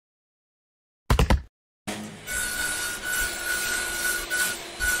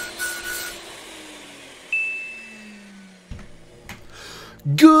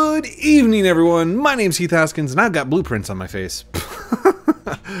Good evening, everyone. My name's Heath Haskins, and I've got blueprints on my face.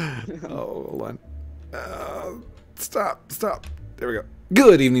 Oh, hold on. Stop. There we go.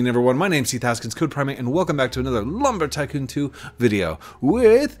 Good evening, everyone. My name's Heath Haskins, Code Primate, and welcome back to another Lumber Tycoon 2 video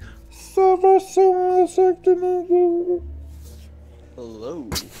with... Hello.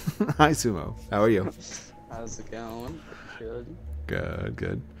 Hi, Sumo. How are you? How's it going? Good.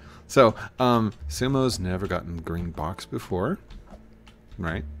 Good. So, Sumo's never gotten the green box before,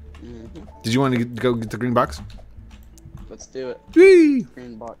 right? Mm-hmm. Did you want to go get the green box? Let's do it. Whee!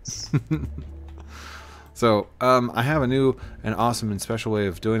 Green box. So, I have a new and awesome and special way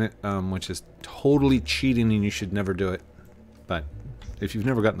of doing it, which is totally cheating and you should never do it. But if you've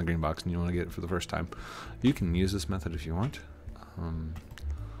never gotten the green box and you want to get it for the first time, you can use this method if you want.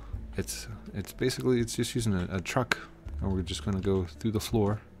 It's basically, it's just using a truck, and we're just going to go through the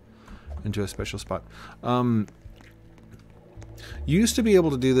floor into a special spot. You used to be able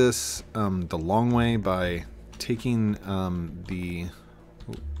to do this the long way by taking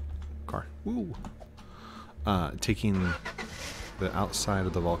taking the outside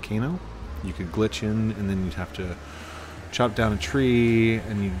of the volcano. You could glitch in, and then you'd have to chop down a tree,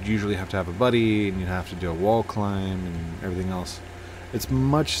 and you'd usually have to have a buddy, and you'd have to do a wall climb and everything else. It's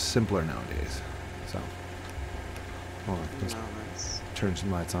much simpler nowadays. So, hold on, let's turn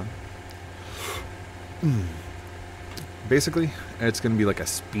some lights on. Basically, it's going to be like a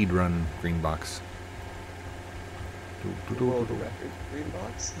speed run green box. World record green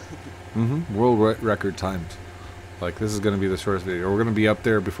box. World record times. Like, this is going to be the shortest video. We're going to be up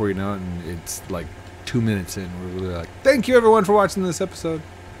there before you know it, and it's like 2 minutes in. We're really like, thank you everyone for watching this episode.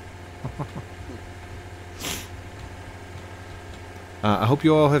 I hope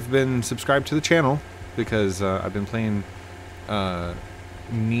you all have been subscribed to the channel, because I've been playing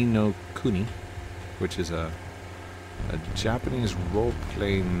Ni no Kuni, which is a Japanese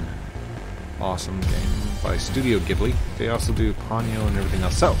role-playing awesome game by Studio Ghibli. They also do Ponyo and everything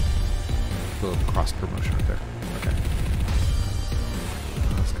else. So, a little cross-promotion right there. Okay.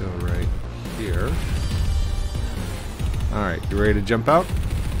 Let's go right here. Alright, you ready to jump out?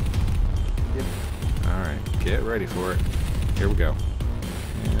 Yep. Alright, get ready for it. Here we go.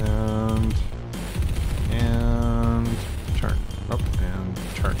 And turn. Up and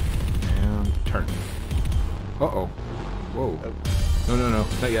turn. And turn. Uh-oh. Whoa. No,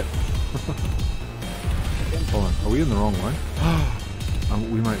 not yet. Hold on. Are we in the wrong one?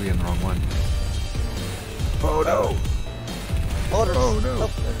 We might be in the wrong one. Oh no! Boulders. Oh no! Oh,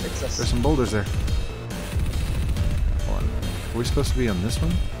 There's some boulders there. Hold on. Are we supposed to be on this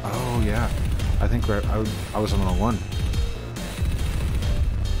one? Oh yeah. I think I was on the wrong one.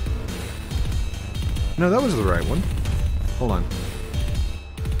 No, that was the right one. Hold on.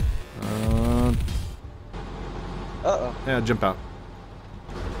 Uh-oh. Yeah, jump out.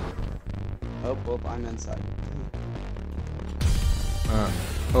 Oh, well, I'm inside.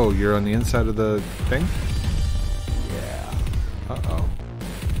 Oh, you're on the inside of the thing? Yeah. Uh-oh.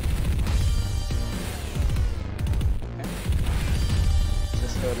 Okay.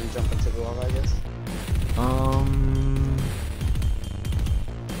 Just go ahead and jump into the lava, I guess.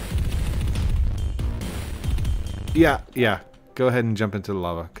 Yeah. Go ahead and jump into the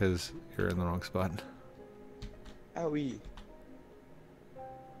lava, because you're in the wrong spot. Owie.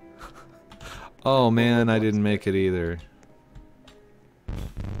 Oh man, I didn't make it either.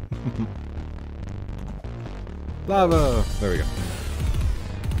 Lava! There we go.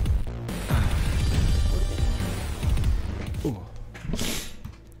 Ooh.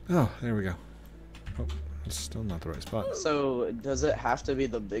 Oh, there we go. Oh, it's still not the right spot. So, does it have to be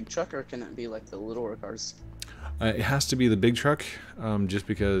the big truck, or can it be like the littler cars? It has to be the big truck, just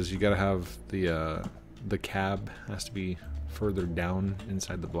because you gotta have the cab has to be further down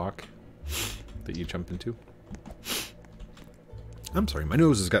inside the block that you jump into. I'm sorry, my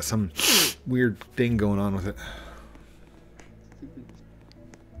nose has got some weird thing going on with it.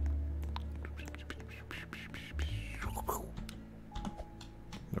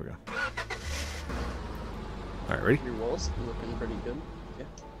 There we go. Alright, ready? Your walls looking pretty good. Yeah.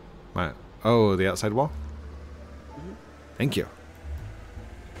 The outside wall? Thank you.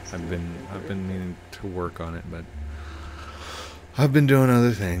 I've been meaning to work on it, but I've been doing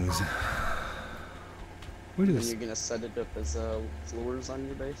other things. What is And you're gonna set it up as floors on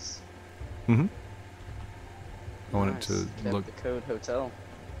your base? I want it to Kept look... the Code Hotel.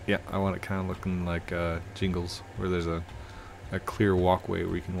 Yeah, I want it kind of looking like Jingles, where there's a clear walkway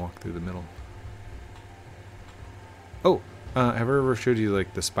where you can walk through the middle. Oh, have I ever showed you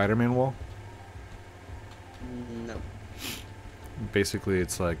like the Spider-Man wall? No. Basically,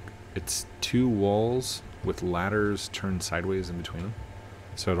 it's 2 walls with ladders turned sideways in between them.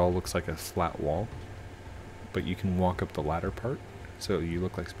 so it all looks like a flat wall. But you can walk up the ladder part, so you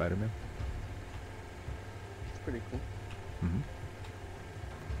look like Spider-Man. It's pretty cool. Mm-hmm.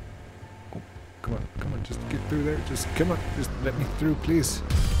 Oh, come on, just get through there. Just come on, just let me through, please.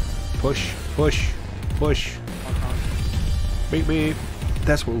 Push, push, push. Beep, beep.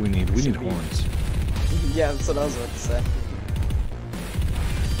 That's what we need. We need horns. Yeah, that's what I was about to say.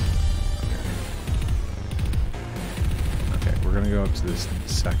 Okay, we're gonna go up to this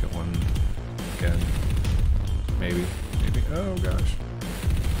second one again. Maybe. Oh gosh.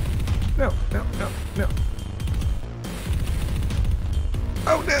 No.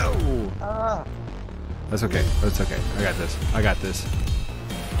 Oh no! Ah! That's okay. I got this.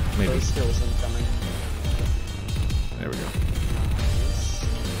 Maybe. Those skills incoming. There we go. Nice.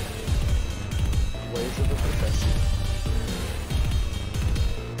 Ways of the profession.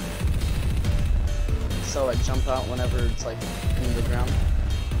 So I jump out whenever it's like in the ground.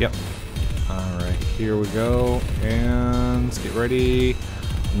 Yep. Alright, here we go. And let's get ready.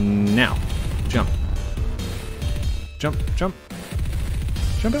 Now. Jump. Jump. Jump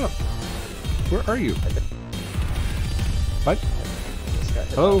out. Where are you? What?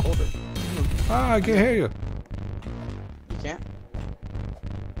 Hello? Ah, I can't hear you. You can't?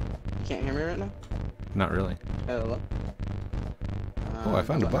 You can't hear me right now? Not really. Hello? Oh, I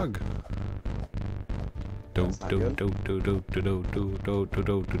found a bug. You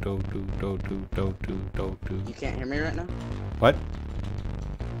can't hear me right now? What?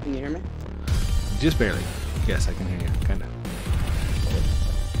 Can you hear me? Just barely. Yes, I can hear you. Kinda.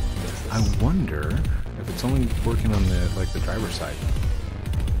 I wonder if it's only working on the the driver's side.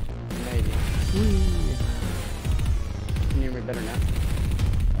 Maybe. Whee. Can you hear me better now?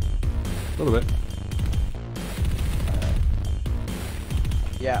 A little bit.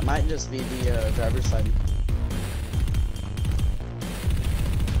 Yeah, it might just be the driver's side.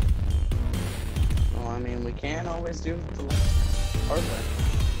 Well, I mean, we can't always do the hard way.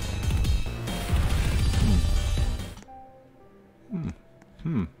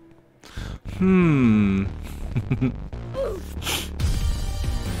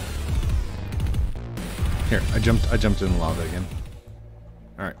 Here, I jumped in the lava again.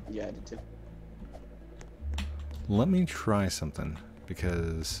 Alright. Yeah, I did too. Let me try something,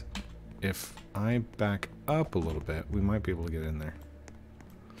 because if I back up a little bit, we might be able to get in there.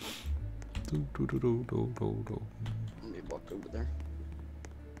 Let me walk over there.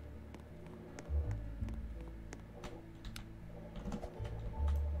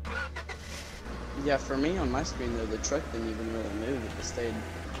 Yeah, for me on my screen though, the truck didn't even really move. It just stayed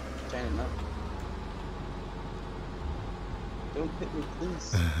standing up. Don't hit me,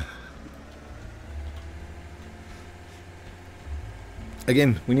 please.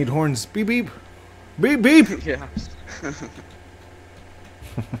 Again, we need horns. Beep beep. Beep beep. Yeah.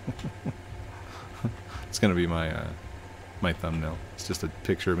 It's gonna be my my thumbnail. It's just a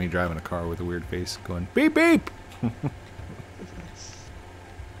picture of me driving a car with a weird face going beep beep.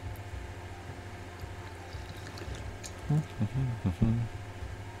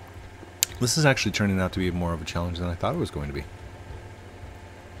 This is actually turning out to be more of a challenge than I thought it was going to be.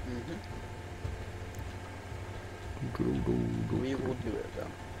 We will do it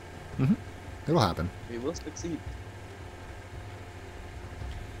though. It'll happen. We will succeed.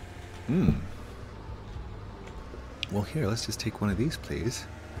 Well, here, let's just take one of these, please.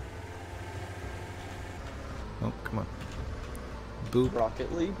 Oh, come on. Boop.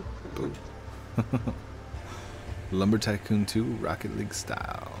 Rocket League? Boop. Lumber Tycoon 2 Rocket League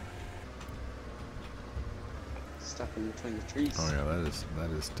style. Stuck in between the trees. Oh yeah, that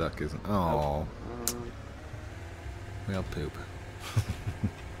is stuck, isn't? Oh. Well, poop.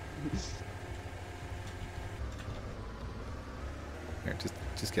 Here,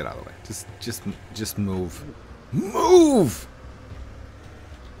 just get out of the way. Just move. Move!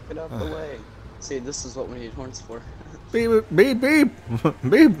 Get out the way. See, this is what we need horns for. Beep beep beep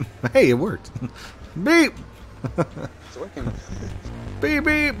beep. Hey, it worked. Beep. It's working. Beep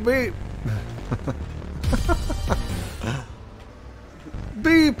beep beep.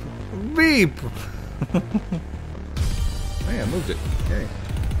 Beep beep. Hey, I moved it. Okay.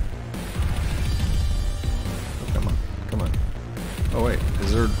 Oh, come on. Oh wait,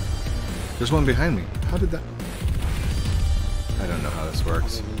 there's one behind me. How did that? I don't know how this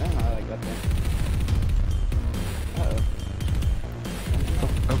works. I don't even know how I got there. Uh-oh.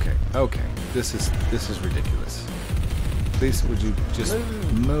 Okay. This is ridiculous. Please, would you just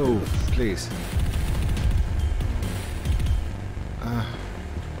move, please?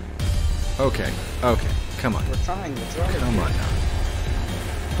 Okay. Come on. We're trying. Come on now.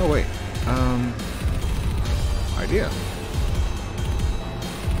 Oh wait. Idea.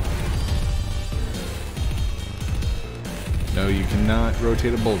 No, you cannot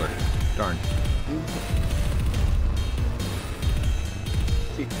rotate a boulder. Darn.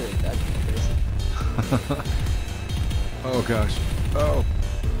 If you could, that'd be crazy. Oh gosh. Oh.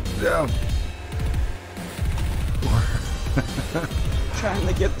 No. Trying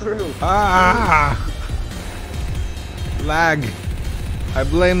to get through. Ah! Lag. I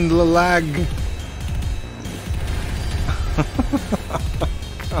blame the lag.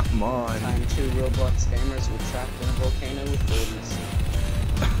 Come on. Time 2 Roblox gamers were trapped in a volcano with boulders.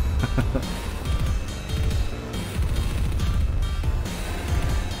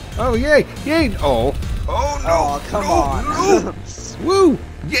 Oh, yay! Yay! Oh. Oh, no! Oh, come on! No. Woo!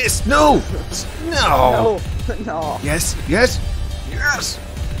 Yes! No! No! No! No! Yes! Yes! Yes!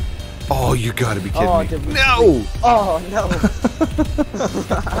 Oh, you gotta be kidding Oh, me. did we- No! Oh no!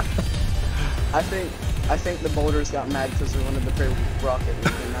 I think the boulders got mad because we wanted to play Rocket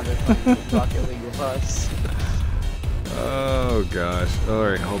League and now they're playing Rocket League with us. Oh, gosh.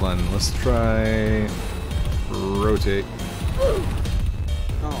 Alright, hold on. Let's try... rotate. Oh.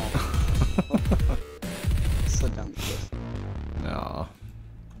 Slid down the cliff. No.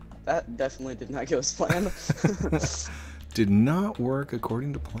 That definitely did not go as planned. Did not work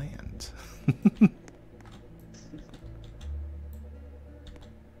according to plans.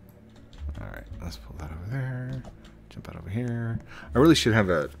 Alright, let's pull that over there. Jump out over here. I really should have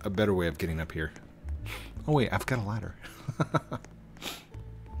a better way of getting up here. Oh wait, I've got a ladder.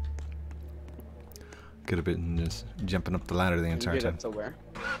 Could have been just jumping up the ladder the entire Get time. up to where?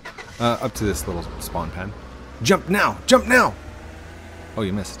 Up to this little spawn pad. Jump now! Jump now! Oh,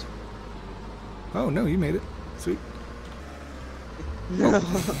 you missed. Oh, no, you made it. Sweet.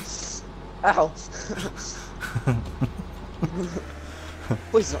 Ow!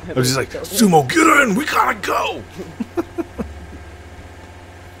 Please don't hit I was just me. like, Sumo, get in! We gotta go!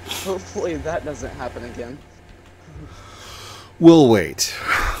 Hopefully that doesn't happen again. We'll wait.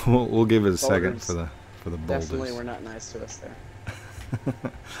 We'll give it a second Boulders. for the boulders. Definitely were not nice to us there.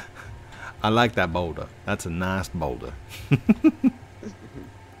 I like that boulder. That's a nice boulder.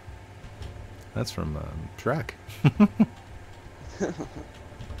 That's from Shrek.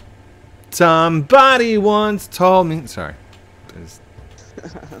 Somebody once told me. Sorry. There's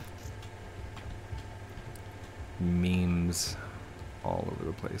memes all over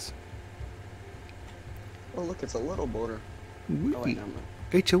the place. Oh look, it's a little boulder. Oh Wee. wait, never mind.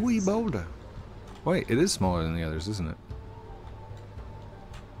 It's a wee boulder. Wait, it is smaller than the others, isn't it?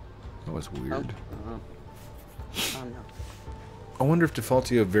 That was weird. Oh no. I wonder if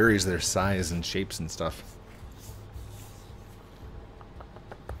Defaultio varies their size and shapes and stuff.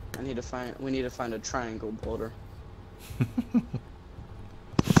 We need to find a triangle boulder.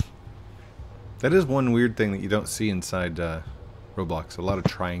 That is one weird thing that you don't see inside Roblox. A lot of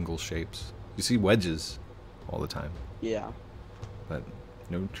triangle shapes. You see wedges all the time, Yeah. but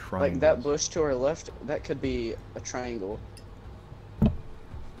no triangles. Like that bush to our left, that could be a triangle.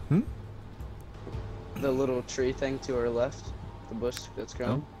 Hmm? The little tree thing to our left, the bush that's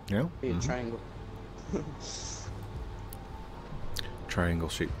growing, Yeah. be a triangle. Triangle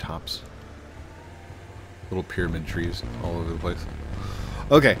shaped tops. Little pyramid trees all over the place.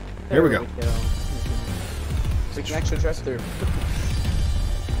 Okay, here we go. We can actually drive through.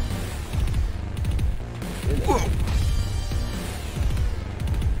 Whoa.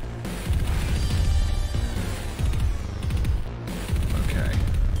 Okay.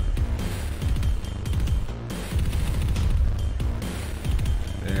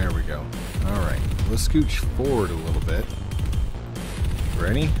 There we go. Alright, let's scooch forward a little bit.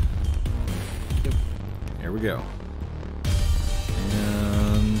 Ready? Yep. Here we go.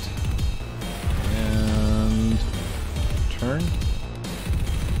 And turn.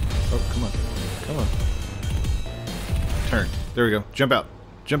 Oh, come on. Come on. Turn. There we go. Jump out.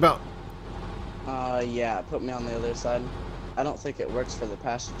 Jump out. Yeah, put me on the other side. I don't think it works for the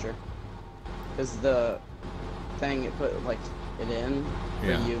passenger. Because the thing, it put, like, it in for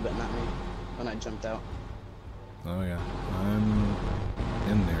Yeah. you, but not me, when I jumped out. Oh yeah.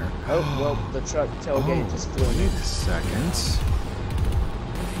 I'm in there. Oh, well, the truck tailgate just flew Wait me. a second.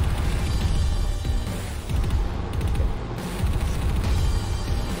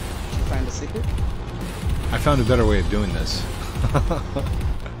 Did you find a secret? I found a better way of doing this.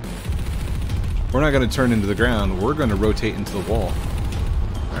 We're not going to turn into the ground. We're going to rotate into the wall.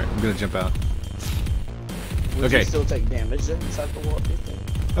 Alright, I'm going to jump out. Would Okay. you still take damage inside the wall, do you think?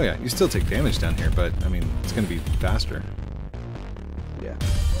 Oh yeah, you still take damage down here, but, I mean, it's going to be faster. Yeah.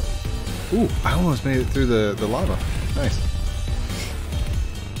 Ooh, I almost made it through the lava. Nice.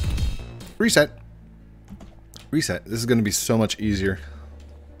 Reset. Reset. This is going to be so much easier.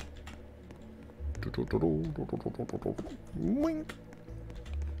 Wink.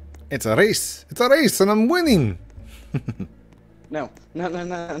 It's a race. It's a race, and I'm winning. No.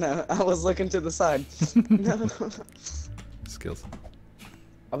 I was looking to the side. No. Skills.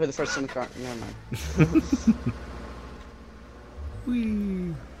 I'll be the first in the car. Never mind.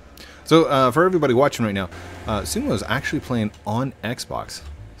 Whee. So, for everybody watching right now, Sumo is actually playing on Xbox.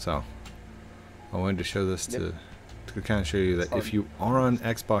 So, I wanted to show this to kind of show you that if you are on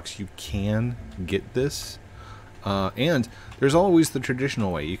Xbox, you can get this. And there's always the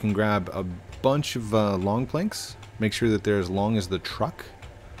traditional way. You can grab a bunch of long planks, make sure that they're as long as the truck,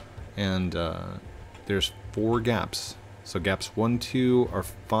 and there's 4 gaps. So gaps 1, 2 are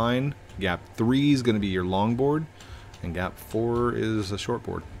fine. Gap 3 is going to be your longboard, and gap 4 is a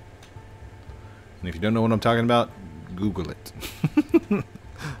shortboard. And if you don't know what I'm talking about, Google it.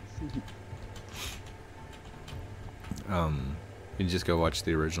 You just go watch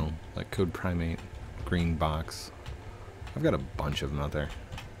the original, like Code Primate, Green Box. I've got a bunch of them out there.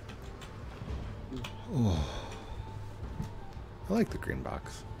 Oh, I like the Green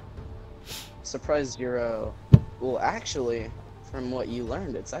Box. Surprised you're well, actually, from what you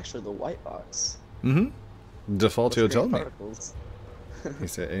learned, it's actually the white box. Mm-hmm. Defaultio told me. Particles. He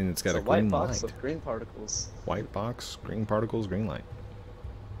said, and it's got a white green box light. with green particles. White box, green particles, green light.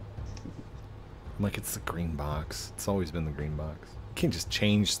 I'm like, it's the green box. It's always been the green box. You can't just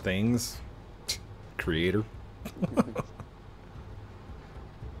change things. Creator.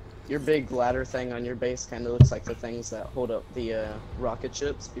 Your big ladder thing on your base kind of looks like the things that hold up the rocket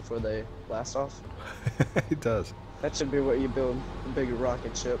ships before they blast off. It does. That should be what you build, a big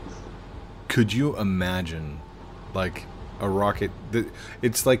rocket ship. Could you imagine, like, a rocket?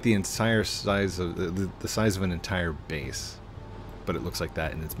 It's like the entire size of the size of an entire base, but it looks like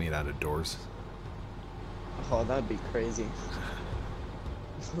that, and it's made out of doors. Oh, that'd be crazy.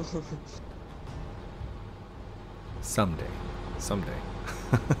 Someday.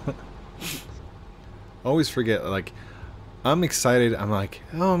 Always forget, like, I'm excited. I'm like,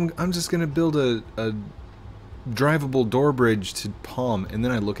 oh, I'm just gonna build a drivable door bridge to Palm, and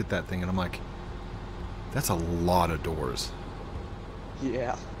then I look at that thing and I'm like, that's a lot of doors.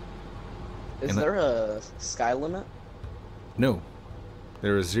 Yeah. Is there a sky limit? No.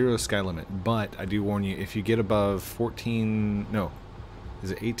 There is 0 sky limit, but I do warn you, if you get above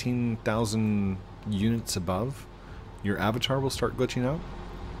 18,000 units above, your avatar will start glitching out.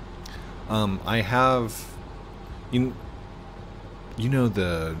 I have, you know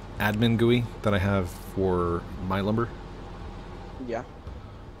the admin GUI that I have for my lumber? Yeah.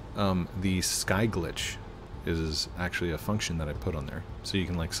 The sky glitch is actually a function that I put on there. So you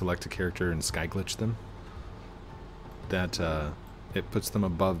can like select a character and sky glitch them. That, it puts them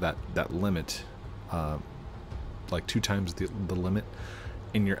above that limit, like 2 times the limit,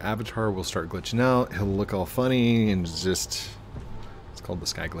 and your avatar will start glitching out. He'll look all funny and it's called the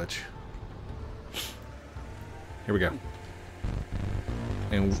sky glitch. Here we go.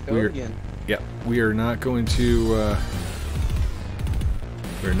 And we are not going to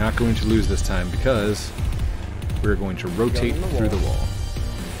lose this time because we're going to rotate through the wall.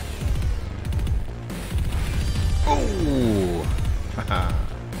 Oh! Haha.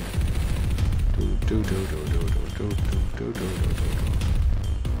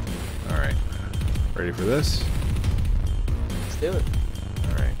 Alright. Ready for this? Let's do it.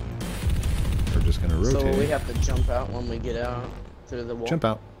 Alright. We're just gonna rotate. So we have to jump out when we get out through the wall? Jump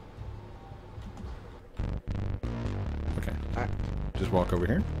out. Okay. Alright. Just walk over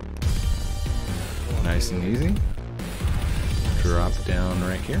here. Nice and easy. Drop down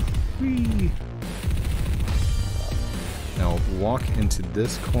right here. Whee! Now walk into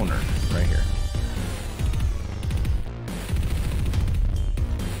this corner right here.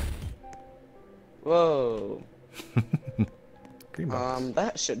 Whoa. Green box.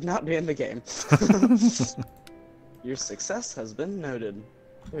 That should not be in the game. Your success has been noted.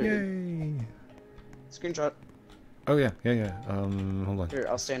 Yay! Screenshot. Oh yeah. Hold on. Here,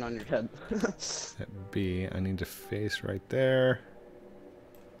 I'll stand on your head. Hit B. I need to face right there.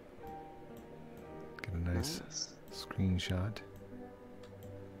 Get a nice screenshot.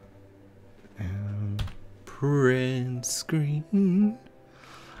 And print screen.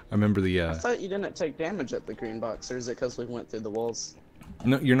 I remember the. I thought you didn't take damage at the green box, or is it because we went through the walls?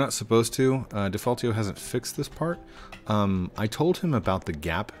 No, you're not supposed to. Defaultio hasn't fixed this part. I told him about the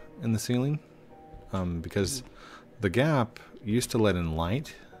gap in the ceiling, because the gap used to let in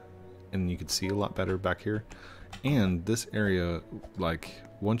light, and you could see a lot better back here. And this area, like,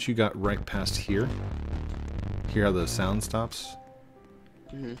 once you got right past here, hear how the sound stops?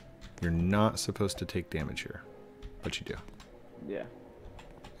 You're not supposed to take damage here, but you do. Yeah.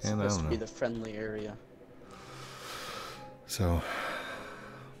 It's And I supposed don't to be know. the friendly area. So,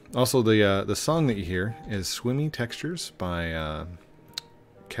 also the song that you hear is "Swimmy Textures" by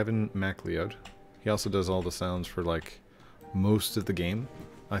Kevin MacLeod. He also does all the sounds for like most of the game.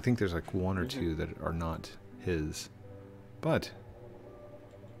 I think there's like one or two that are not his, but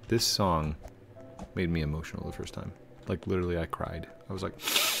this song made me emotional the first time. Like literally, I cried. I was like,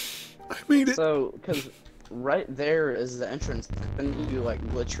 "I made it!" So, because right there is the entrance. Couldn't you like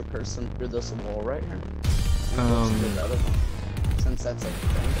glitch your person through this wall right here? And glitch through the other one? Since that's like a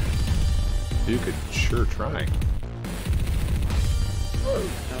thing. You could sure try. No.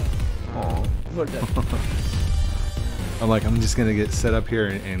 Aw. We're dead. I'm like, I'm just gonna get set up here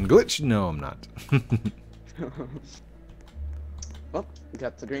and glitch. No, I'm not. Well, we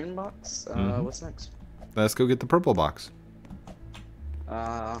got the green box. What's next? Let's go get the purple box.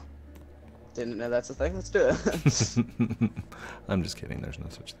 Didn't know that's a thing. Let's do it. I'm just kidding. There's no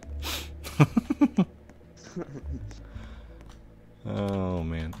such thing. Oh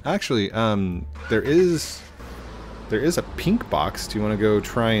man. Actually, there is a pink box. Do you want to go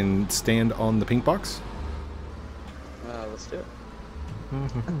try and stand on the pink box? Let's do it.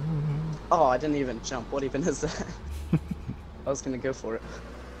 Oh, I didn't even jump. What even is that? I was gonna go for it.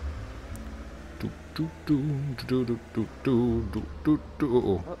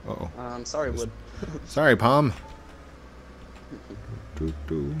 Uh-oh. Sorry, Wood. Sorry, Palm.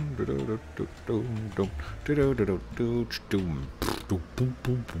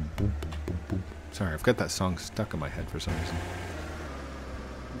 Sorry, I've got that song stuck in my head for some reason.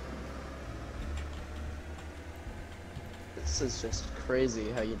 This is just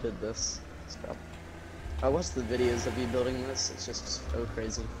crazy how you did this. Stop. I watched the videos of you building this. It's just so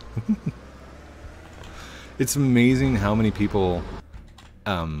crazy. It's amazing how many people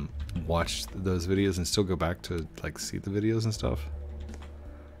watch those videos and still go back to like see the videos and stuff.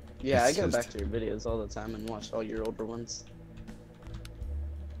 Yeah, It's I go just- back to your videos all the time and watch all your older ones.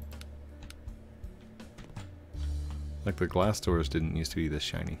 Like the glass doors didn't used to be this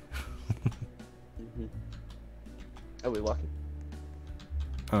shiny. Are we walking?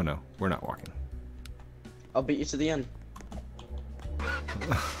 Oh no, we're not walking. I'll beat you to the end.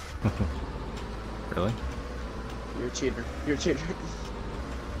 Really? You're a cheater. You're a cheater.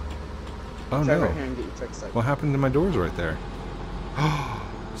 Oh Try no. right here and get your trick set. What happened to my doors right there?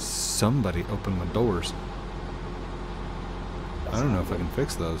 Somebody opened my doors. I don't know if I can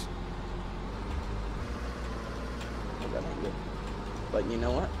fix those. That ain't good. But you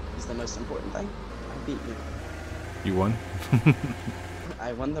know what? It's the most important thing. I beat you. You won?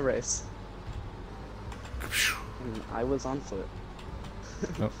 I won the race. And I was on foot.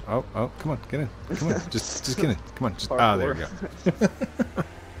 Oh, come on, get in. Come on, just get in. Come on, just, there we go.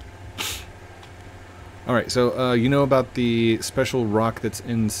 Alright, so, you know about the special rock that's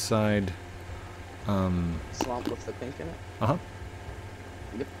inside, Swamp with the pink in it? Uh-huh.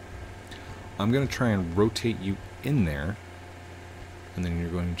 Yep. I'm gonna try and rotate you in there, and then you're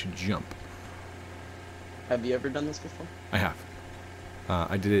going to jump. Have you ever done this before? I have.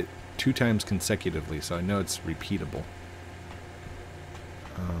 I did it 2 times consecutively, so I know it's repeatable.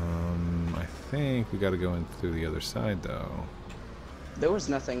 I think we gotta go in through the other side, though. There was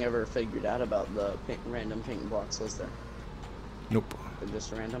nothing ever figured out about the random pink blocks, was there? Nope. They're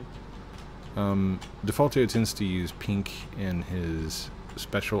just random? Defaultio tends to use pink in his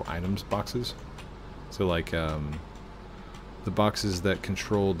special items boxes. So like, the boxes that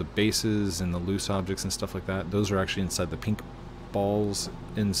control the bases and the loose objects and stuff like that, those are actually inside the pink balls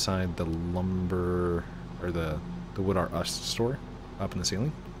inside the lumber, or the Wood Art Us store up in the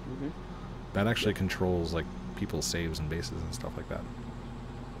ceiling. Mm-hmm. That actually controls like people's saves and bases and stuff like that.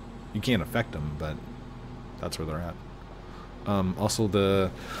 You can't affect them, but that's where they're at. Also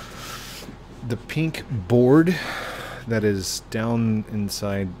the pink board that is down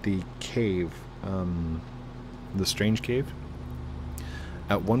inside the cave, the strange cave.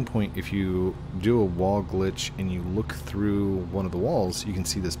 At one point, if you do a wall glitch and you look through one of the walls, you can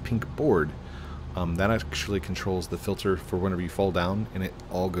see this pink board. That actually controls the filter for whenever you fall down and it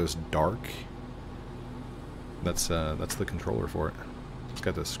all goes dark. That's the controller for it. It's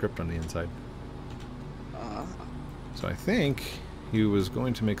got the script on the inside. So I think he was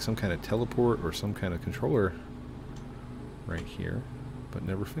going to make some kind of teleport or some kind of controller right here, but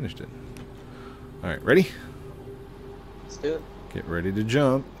never finished it. Alright, ready? Let's do it. Get ready to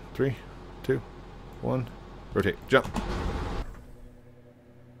jump. 3, 2, 1. Rotate. Jump.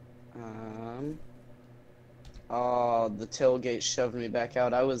 Oh, the tailgate shoved me back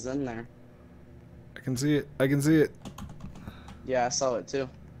out. I was in there. I can see it. I can see it. Yeah, I saw it too.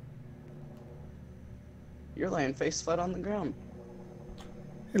 You're laying face flat on the ground.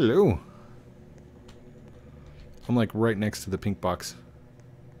 Hello. I'm like right next to the pink box.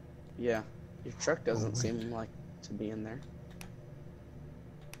 Yeah. Your truck doesn't wait. seem like to be in there.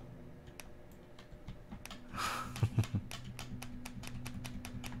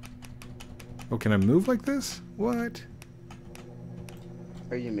 Oh, can I move like this? What?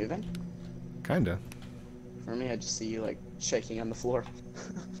 Are you moving? Kinda. For me, I just see you like shaking on the floor.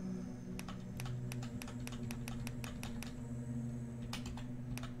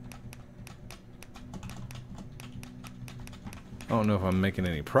 I don't know if I'm making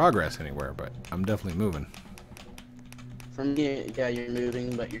any progress anywhere, but I'm definitely moving. For me, yeah, you're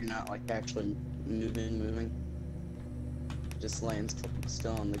moving, but you're not like actually moving. Just laying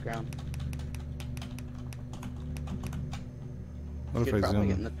still on the ground. What You if could I probably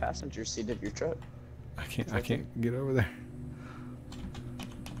get in zoom? the passenger seat of your truck. I can't get over there.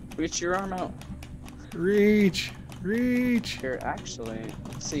 Reach your arm out. Reach! Reach! Here, actually,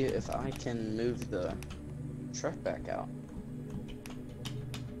 let's see if I can move the truck back out.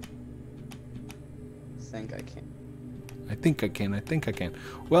 I think I can. I think I can. I think I can.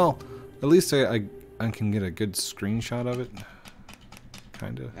 Well, at least I can get a good screenshot of it.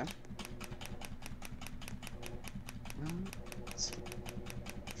 Kinda. Yeah. Let's see.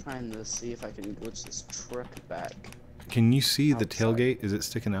 Trying to see if I can glitch this truck back. Can you see the Outside. tailgate? Is it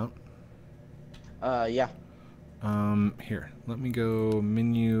sticking out? Yeah. Here. Let me go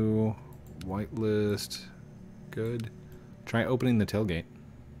menu, whitelist. Good. Try opening the tailgate.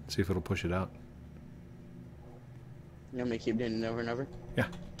 See if it'll push it out. You want me to keep doing it over and over? Yeah.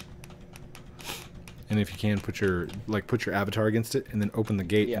 And if you can, put your avatar against it, and then open the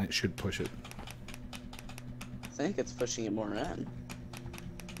gate, Yeah. and it should push it. I think it's pushing it more in.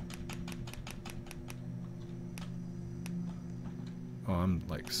 Oh, I'm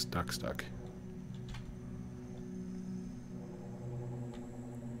like stuck.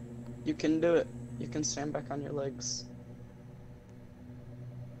 You can do it. You can stand back on your legs.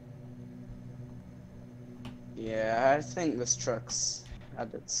 Yeah, I think this truck's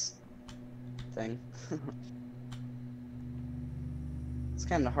had its thing. It's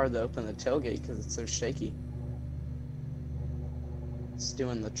kind of hard to open the tailgate because it's so shaky. It's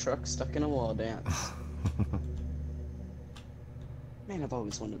doing the truck stuck in a wall dance. Man, I've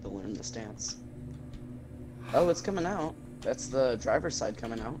always wanted to learn this dance. Oh, it's coming out. That's the driver's side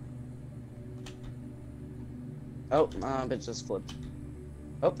coming out. Oh, it just flipped.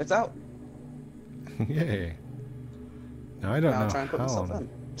 Oh, it's out. Yay. Now I don't Now know try and put how. myself in.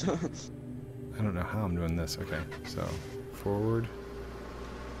 I don't know how I'm doing this. Okay, so forward.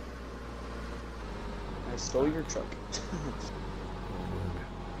 I stole your truck. Forward,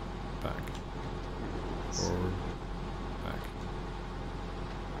 back, forward, back.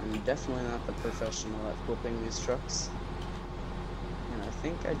 I'm definitely not the professional at flipping these trucks. And I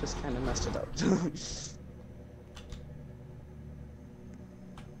think I just kind of messed it up.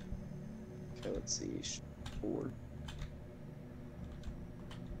 Okay, let's see. Forward.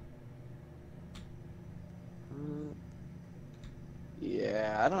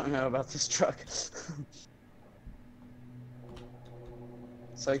 Yeah, I don't know about this truck. It's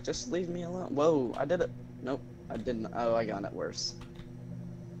like, just leave me alone. Whoa, I did it. Nope, I didn't. Oh, I got it worse.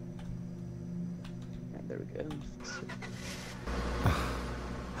 Yeah, there we go.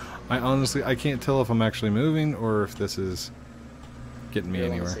 I can't tell if I'm actually moving or if this is getting me Here,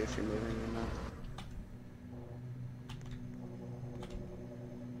 let anywhere. see if you're moving or not.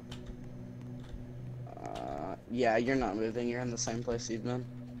 Yeah, you're not moving. You're in the same place you've been.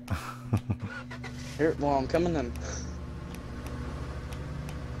 Here, well, I'm coming in.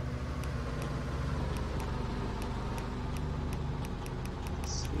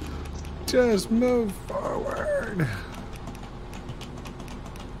 Let's see. Just move forward.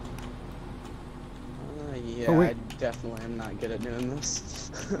 Yeah, Oh, wait. I definitely am not good at doing this.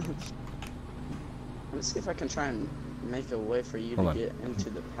 Let's see if I can try and make a way for you Hold to on. get into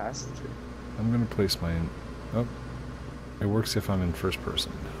the passenger. I'm gonna place my. Oh, it works if I'm in first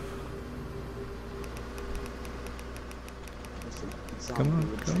person. Come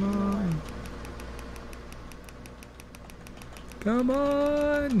on, come on. Come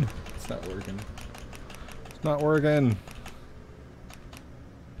on! It's not working. It's not working.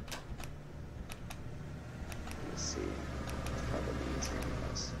 Let's see. It's probably easier than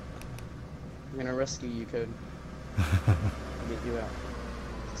this. I'm gonna rescue you, Code. I'll get you out.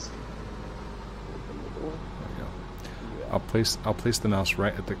 Let's see. Open the door. There we go. You out. I'll place the mouse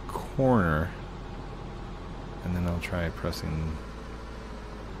right at the corner, and then I'll try pressing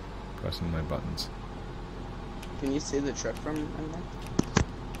my buttons. Can you see the truck from in there?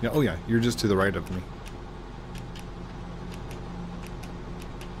 Yeah. Oh yeah. You're just to the right of me.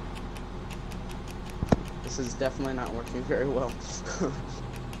 This is definitely not working very well.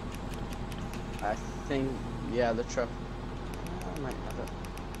 I think, yeah, the truck. I might have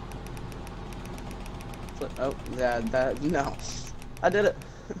it. Oh, that, no. I did it.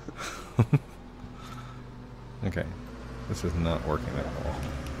 Okay. This is not working at all.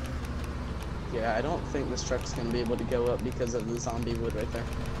 Yeah, I don't think this truck's gonna be able to go up because of the zombie wood right there.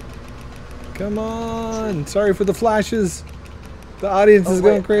 Come on! Sorry for the flashes. The audience is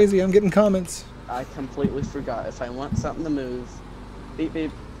going crazy. I'm getting comments. I completely forgot. If I want something to move, beep beep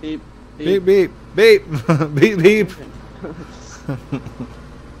beep beep beep beep beep beep.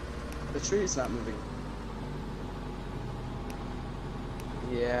 The tree's not moving.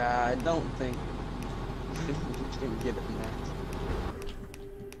 Yeah, I don't think we can get it in there.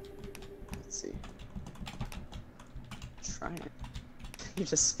 Let's see. Try it. You're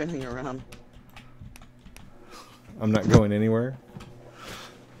just spinning around. I'm not going anywhere.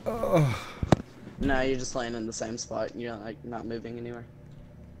 Oh. No, you're just laying in the same spot. You're like not moving anywhere.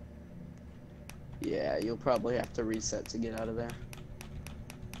 Yeah, you'll probably have to reset to get out of there.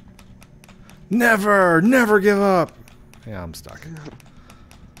 Never, never give up. Yeah, I'm stuck.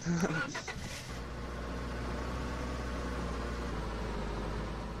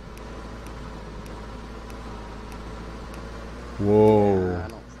 Whoa. Yeah, I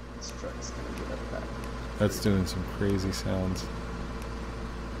don't think this truck's gonna get up that. That's doing some crazy sounds.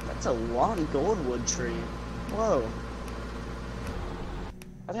 That's a long goldwood tree. Whoa.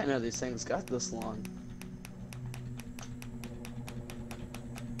 I didn't know these things got this long.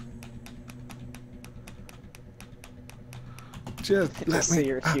 Just let see me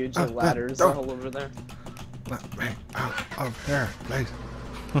your huge ladders all over there. Let me out of here, please.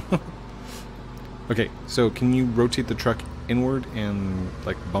 Okay, so can you rotate the truck inward and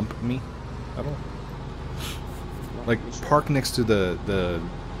like bump me at all? Like park next to the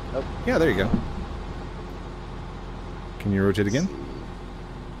Oh. Yeah, there you go. Can you rotate again?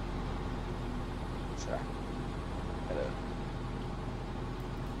 Sure.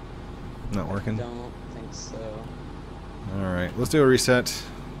 Not working? Don't think so. Alright, let's do a reset.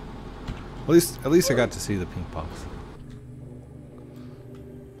 At least I got to see the pink box.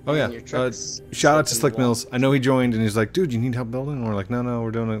 Oh yeah, shout out to Slick Mills. I know he joined and he's like, dude, you need help building? And we're like, no,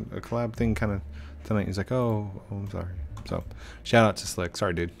 we're doing a collab thing kind of tonight. He's like, oh, I'm sorry. So, shout out to Slick.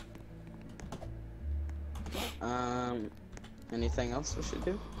 Sorry, dude. Anything else we should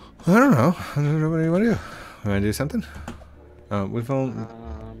do? I don't know. I don't know what you want to do. Want to do something? We've only,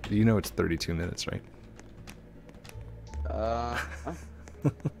 you know it's 32 minutes, right?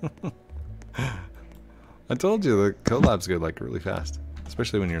 I told you the collabs go like really fast,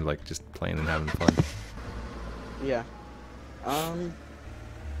 especially when you're like just playing and having fun. Yeah. Let's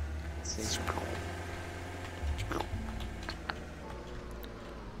see.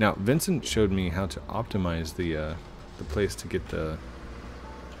 Now Vincent showed me how to optimize the place to get the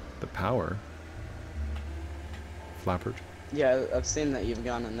power. Flappered. Yeah, I've seen that you've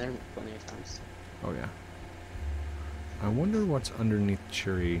gone in there plenty of times. Oh yeah. I wonder what's underneath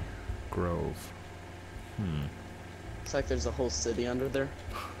Cherry Grove. It's like there's a whole city under there.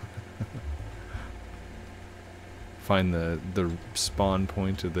 Find the spawn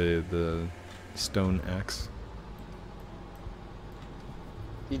point of the stone axe.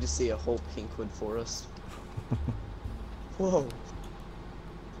 You just see a whole pinkwood forest. Whoa.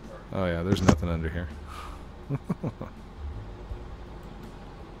 Oh yeah, there's nothing under here.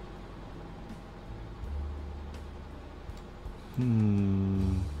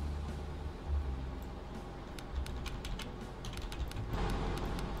 Come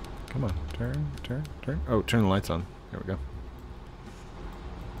on, turn. Oh, turn the lights on. There we go.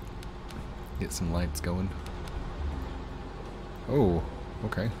 Get some lights going. Oh,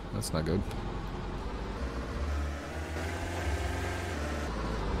 okay. That's not good.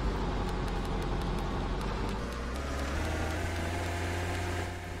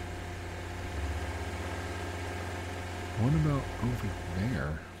 What about over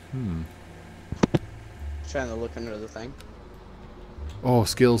there? Trying to look under the thing. Oh,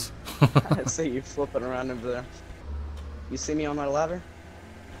 skills. I see you flipping around over there. You see me on my ladder?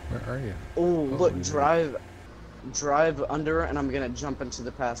 Where are you? Oh, look, drive under, and I'm gonna jump into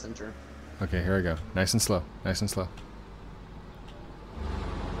the passenger. Okay, here I go. Nice and slow. Nice and slow.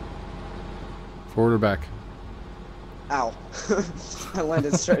 Forward or back? Ow. I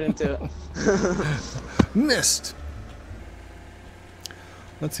landed straight into it. Missed!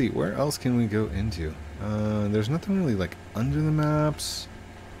 Let's see, where else can we go into? There's nothing really like under the maps.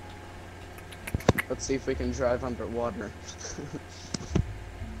 Let's see if we can drive underwater.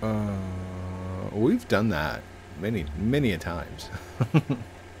 We've done that many a times.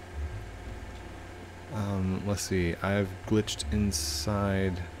 Let's see. I've glitched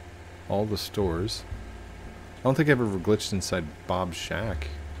inside all the stores. I don't think I've ever glitched inside Bob's Shack.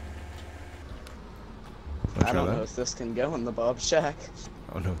 I don't know if this can go in the Bob Shack.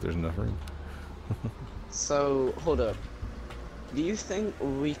 I don't know if there's enough room. So, hold up. Do you think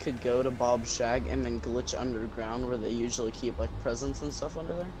we could go to Bob's Shack and then glitch underground where they usually keep like presents and stuff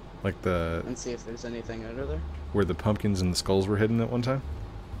under there? Like the... And see if there's anything under there? Where the pumpkins and the skulls were hidden at one time?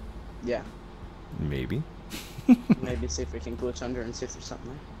 Yeah. Maybe. Maybe see if we can glitch under and see if there's something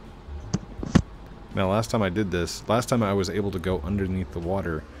there. Now, last time I did this, last time I was able to go underneath the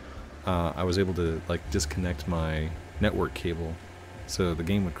water, I was able to like disconnect my network cable so the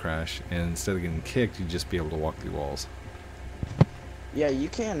game would crash, and instead of getting kicked, you'd just be able to walk through walls. Yeah, you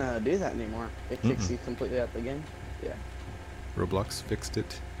can't do that anymore. It kicks you completely out the game. Yeah. Roblox fixed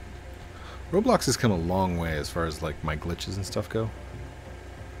it. Roblox has come a long way as far as like my glitches and stuff go.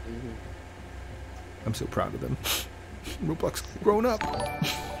 I'm so proud of them. Roblox grown up.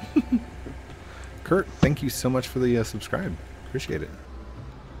 Kurt, thank you so much for the subscribe. Appreciate it.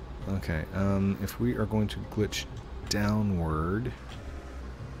 Okay, if we are going to glitch downward,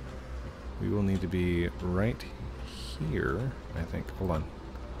 we will need to be right here, I think. Hold on.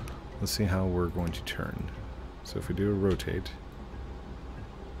 Let's see how we're going to turn. So if we do a rotate.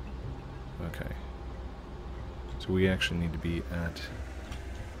 Okay. So we actually need to be at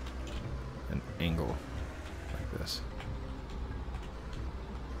an angle like this.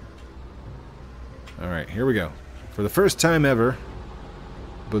 Alright, here we go. For the first time ever,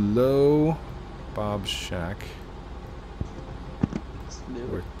 below Bob's Shack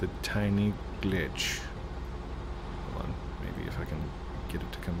with the tiny glitch. Hold on, maybe if I can get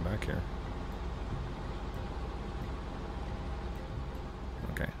it to come back here.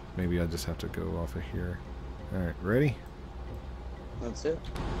 Okay, maybe I'll just have to go off of here. Alright, ready? That's it.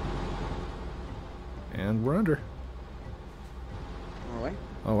 And we're under. Alright.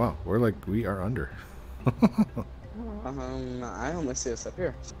 Oh wow, we are under. I only see us up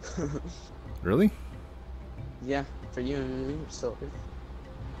here. Really? Yeah, for you and me, we're still up here.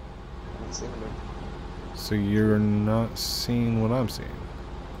 I don't see under. So you're not seeing what I'm seeing?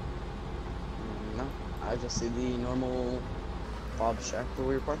 No, I just see the normal Bob Shack where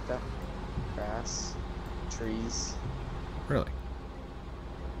we were parked at. Grass, trees. Really?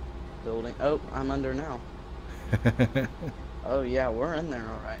 Building. Oh, I'm under now. Oh yeah, we're in there,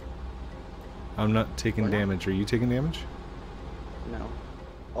 alright. I'm not taking damage. Are you taking damage? No.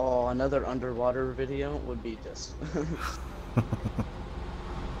 Oh, another underwater video would be just... Let's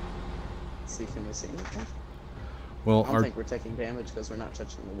see, can we see anything? Well, I don't think we're taking damage because we're not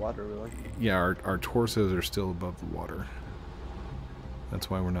touching the water, really. Yeah, our torsos are still above the water. That's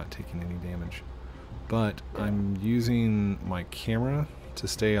why we're not taking any damage. But yeah. I'm using my camera to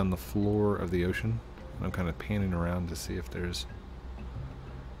stay on the floor of the ocean. And I'm kind of panning around to see if there's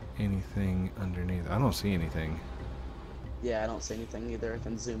anything underneath. I don't see anything. Yeah, I don't see anything either. I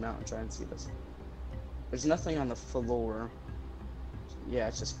can zoom out and try and see this. There's nothing on the floor. Yeah,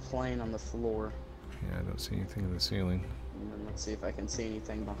 it's just plain on the floor. Yeah, I don't see anything in the ceiling. And then let's see if I can see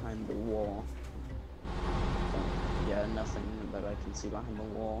anything behind the wall. Yeah, nothing that I can see behind the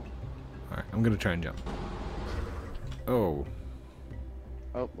wall. Alright, I'm gonna try and jump. Oh.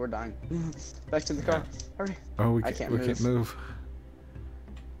 Oh, we're dying. Back to the car. Hurry. Oh, we I can't can't move.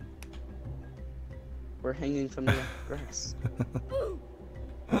 We're hanging from the grass.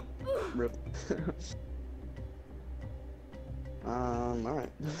 Rip.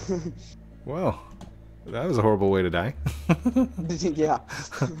 Alright. Well, that was a horrible way to die. Yeah.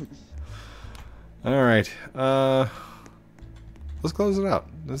 Alright. Let's close it out.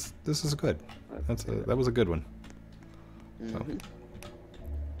 This is good. That was a good one. So.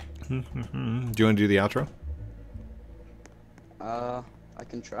 Do you want to do the outro? I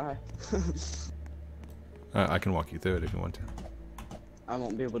can try. I can walk you through it if you want to. I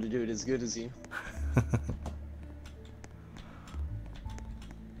won't be able to do it as good as you.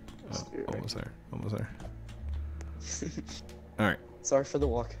 Almost there. Almost there. Alright. Sorry for the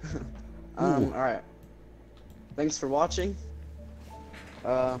walk. Alright. Thanks for watching.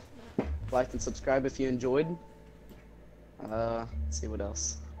 Like and subscribe if you enjoyed. Let's see what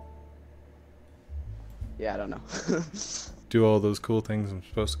else. Yeah, I don't know. Do all those cool things I'm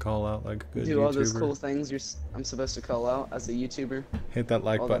supposed to call out like a good Do YouTuber. all those cool things I'm supposed to call out as a YouTuber. Hit that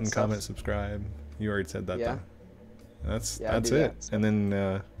like button, comment, subscribe. You already said that though. That's it. And then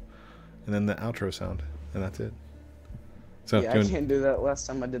the outro sound, and that's it. So yeah, I can't do that. Last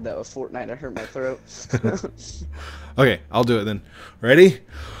time I did that with Fortnite, I hurt my throat. Okay, I'll do it then. Ready?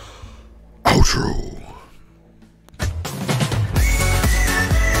 Outro.